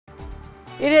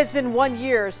It has been 1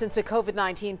 year since the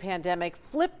COVID-19 pandemic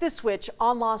flipped the switch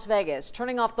on Las Vegas,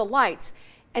 turning off the lights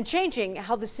and changing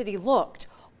how the city looked.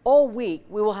 All week,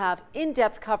 we will have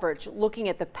in-depth coverage looking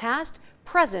at the past,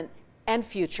 present, and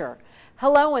future.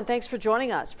 Hello, and thanks for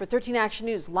joining us for 13 Action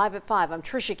News Live at 5. I'm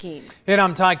Trisha Keene. And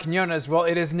I'm Ty Quinones. Well,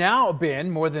 it has now been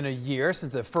more than a year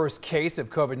since the first case of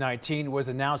COVID-19 was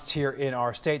announced here in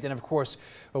our state. Then, of course,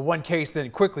 one case then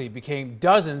quickly became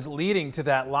dozens, leading to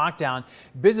that lockdown.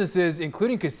 Businesses,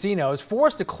 including casinos,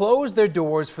 forced to close their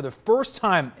doors for the first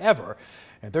time ever.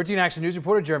 And 13 Action News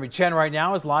reporter Jeremy Chen right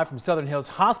now is live from Southern Hills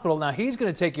Hospital. Now, he's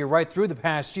going to take you right through the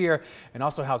past year and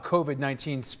also how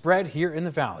COVID-19 spread here in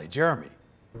the Valley. Jeremy.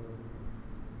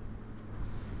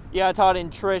 Yeah, Todd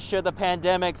and Tricia, the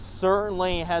pandemic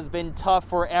certainly has been tough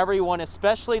for everyone,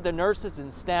 especially the nurses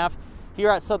and staff here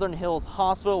at Southern Hills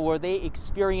Hospital, where they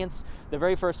experienced the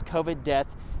very first COVID death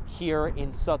here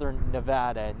in Southern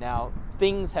Nevada. Now,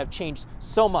 things have changed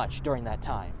so much during that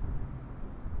time.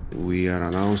 We are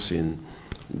announcing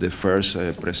the first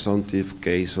presumptive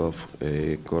case of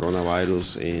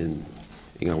coronavirus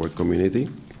in our community.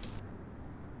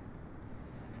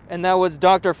 And that was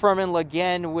Dr. Furman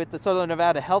Leggen with the Southern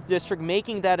Nevada Health District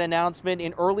making that announcement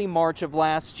in early March of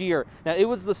last year. Now, it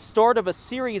was the start of a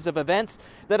series of events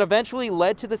that eventually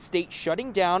led to the state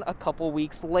shutting down a couple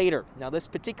weeks later. Now, this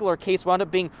particular case wound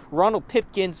up being Ronald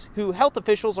Pipkins, who health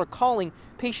officials are calling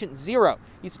patient zero.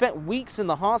 He spent weeks in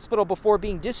the hospital before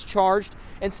being discharged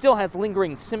and still has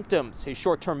lingering symptoms. His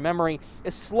short-term memory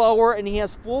is slower and he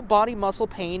has full body muscle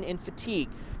pain and fatigue.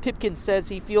 Pipkins says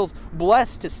he feels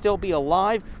blessed to still be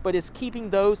alive, but is keeping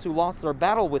those who lost their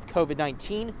battle with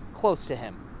COVID-19 close to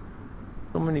him.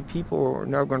 So many people are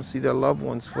never going to see their loved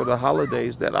ones for the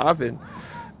holidays that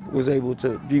was able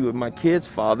to be with my kids.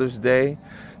 Father's Day,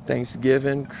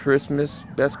 Thanksgiving, Christmas,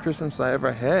 best Christmas I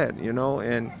ever had,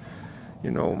 and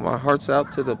my heart's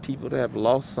out to the people that have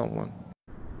lost someone.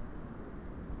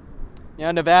 Now,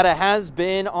 Nevada has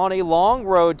been on a long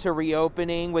road to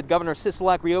reopening, with Governor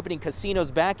Sisolak reopening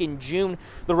casinos back in June.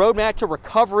 The roadmap to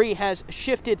recovery has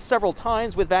shifted several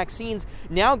times, with vaccines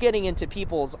now getting into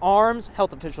people's arms.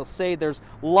 Health officials say there's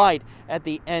light at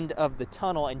the end of the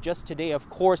tunnel. And just today, of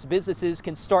course, businesses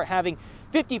can start having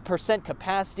 50%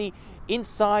 capacity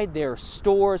inside their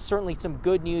stores. Certainly some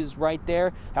good news right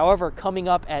there. However, coming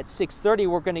up at 6:30,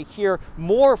 we're going to hear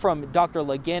more from Dr.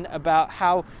 Leggen about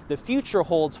how the future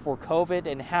holds for COVID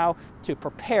and how to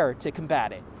prepare to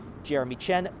combat it. Jeremy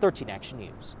Chen, 13 Action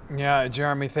News. Yeah,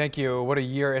 Jeremy, thank you. What a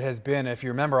year it has been. If you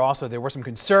remember, also, there were some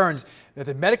concerns that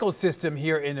the medical system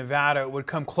here in Nevada would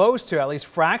come close to at least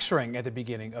fracturing at the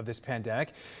beginning of this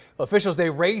pandemic. Officials, they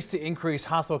raced to increase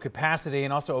hospital capacity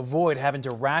and also avoid having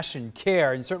to ration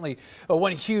care. And certainly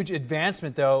one huge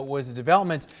advancement, though, was the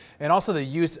development and also the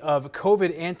use of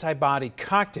COVID antibody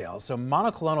cocktails. So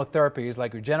monoclonal therapies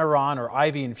like Regeneron or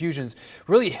IV infusions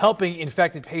really helping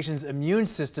infected patients' immune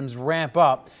systems ramp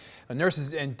up.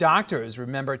 Nurses and doctors,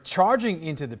 remember, charging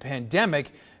into the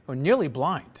pandemic were nearly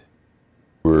blind.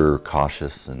 We're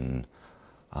cautious and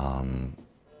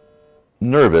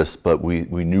nervous, but we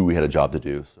knew we had a job to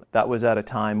do. That was at a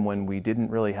time when we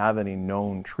didn't really have any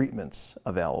known treatments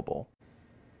available.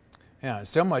 Yeah,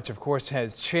 so much, of course,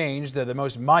 has changed. The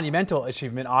most monumental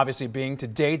achievement, obviously, being to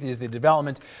date is the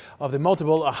development of the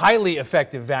multiple highly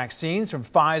effective vaccines from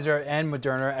Pfizer and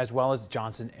Moderna, as well as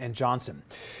Johnson & Johnson.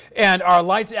 And our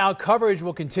Lights Out coverage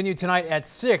will continue tonight at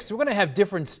 6. We're going to have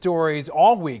different stories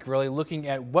all week, really looking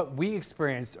at what we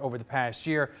experienced over the past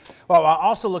year, while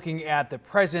also looking at the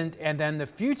present and then the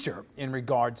future in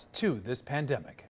regards to this pandemic.